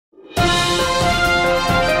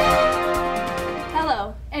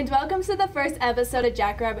and welcome to the first episode of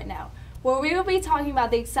Jackrabbit Now, where we will be talking about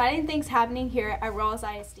the exciting things happening here at Ralls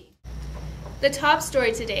ISD. The top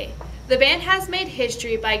story today. The band has made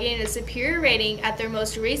history by getting a superior rating at their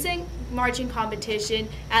most recent marching competition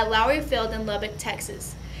at Lowry Field in Lubbock,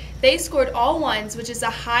 Texas. They scored all ones, which is the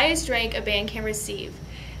highest rank a band can receive.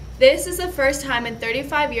 This is the first time in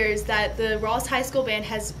 35 years that the Ralls High School Band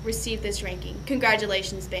has received this ranking.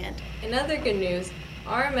 Congratulations, band. In other good news,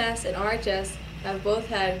 RMS and RHS have both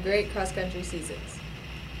had great cross-country seasons.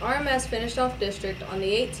 RMS finished off district on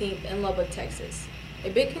the 18th in Lubbock, Texas. A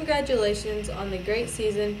big congratulations on the great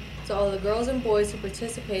season to all the girls and boys who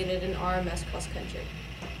participated in RMS cross-country.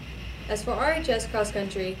 As for RHS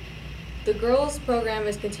cross-country, the girls program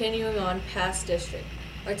is continuing on past district.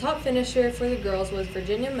 Our top finisher for the girls was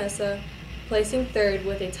Virginia Mesa, placing third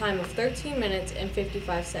with a time of 13 minutes and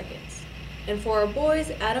 55 seconds. And for our boys,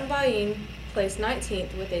 Adam Bain placed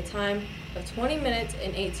 19th with a time of 20 minutes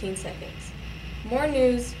and 18 seconds. More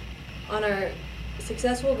news on our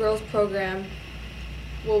successful girls program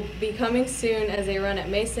will be coming soon as they run at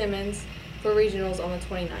May Simmons for regionals on the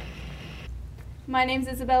 29th. My name is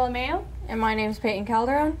Isabella Mayo. And my name is Payton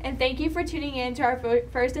Calderon. And thank you for tuning in to our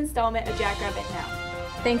first installment of Jackrabbit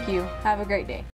Now. Thank you. Have a great day.